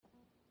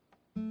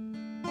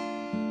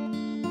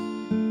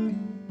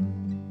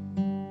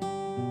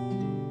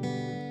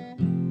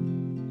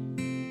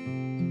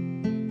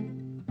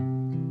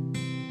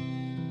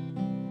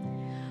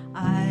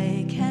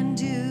can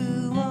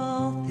do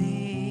all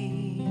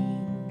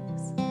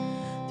things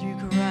through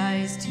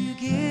Christ who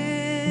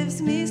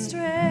gives me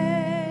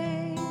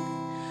strength.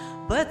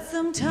 But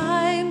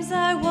sometimes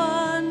I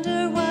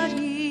wonder what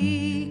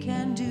He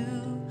can do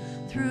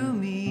through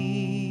me.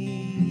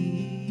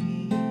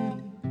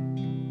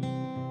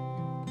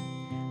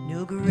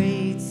 No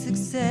great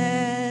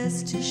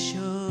success to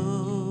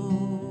show,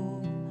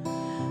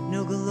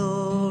 no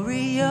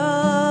glory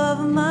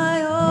of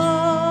my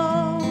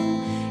own,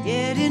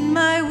 yet in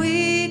my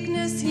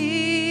weakness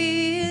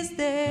He is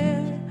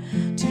there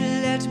to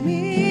let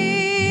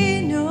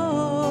me know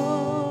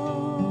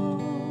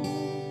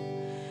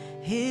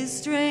His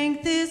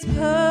strength is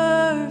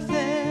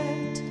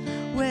perfect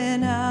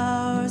when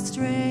our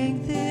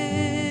strength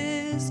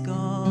is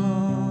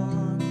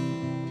gone.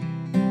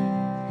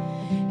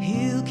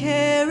 He'll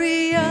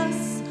carry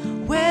us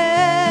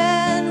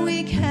when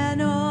we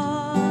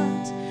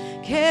cannot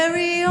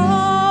carry on.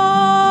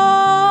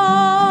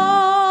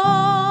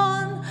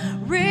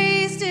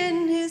 Raised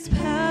in His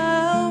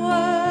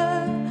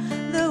power,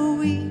 the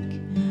weak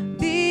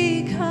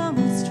become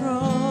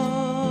strong.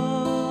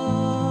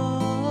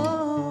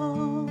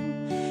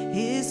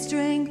 His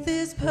strength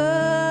is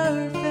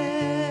perfect.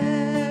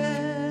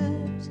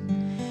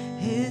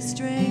 His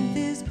strength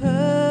is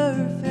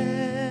perfect.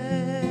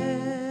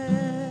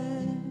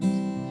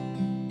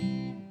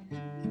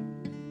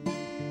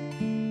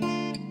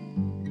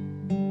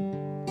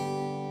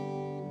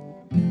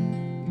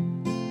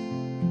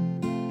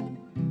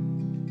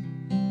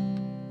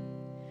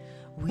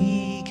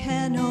 We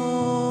can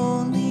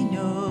only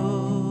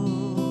know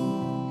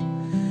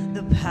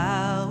the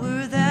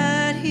power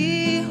that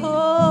He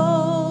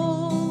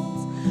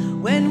holds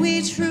when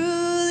we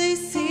truly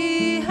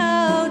see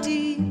how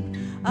deep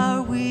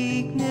our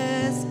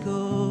weakness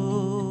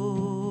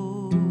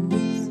goes.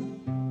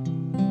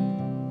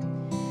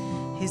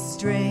 His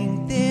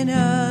strength in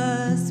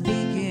us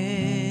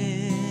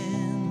begins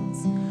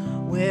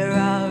where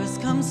ours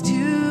comes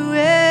to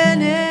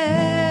an end.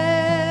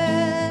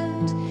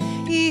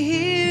 He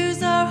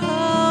hears our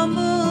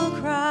humble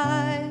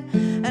cry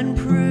and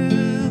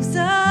proves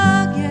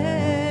again.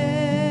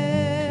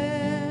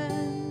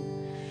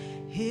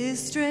 His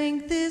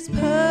strength is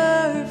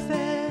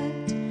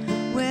perfect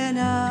when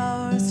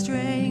our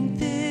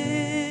strength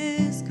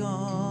is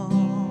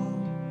gone.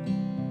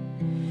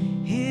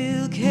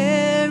 He'll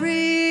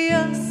carry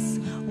us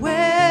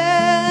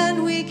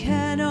when we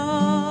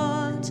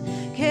cannot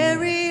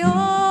carry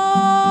on.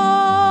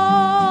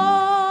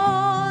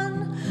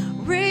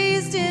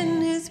 Raised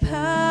in His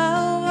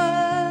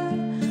power,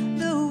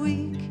 the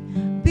weak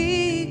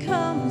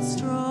become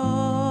strong.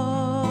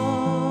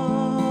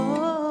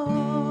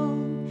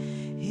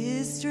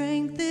 His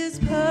strength is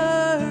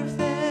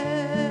perfect.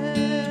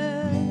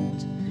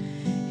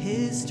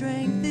 His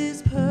strength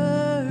is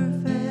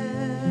perfect.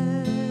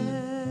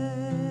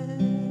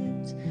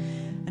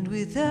 And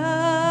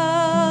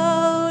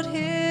without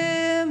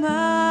Him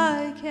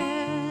I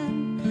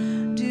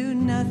can do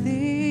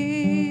nothing.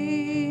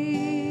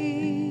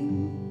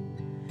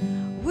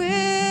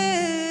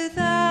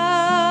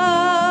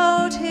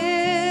 Without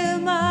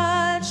Him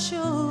I'd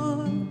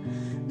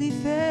surely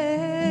fail.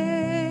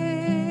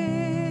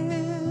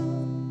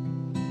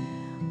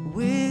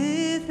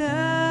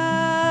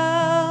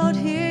 Without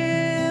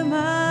Him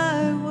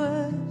I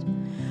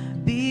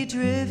would be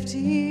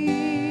drifting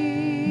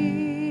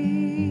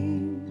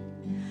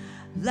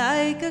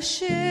like a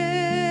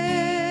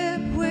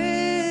ship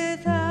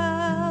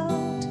without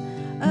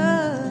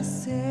a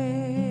sail.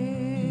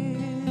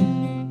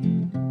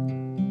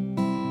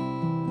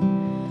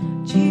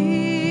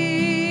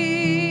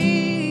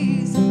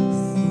 Jesus,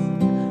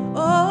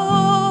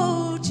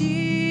 oh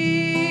Jesus,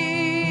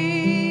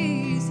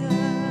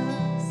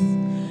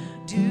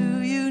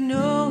 do you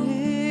know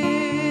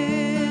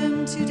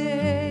Him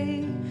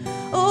today?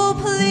 Oh,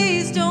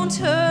 please don't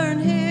turn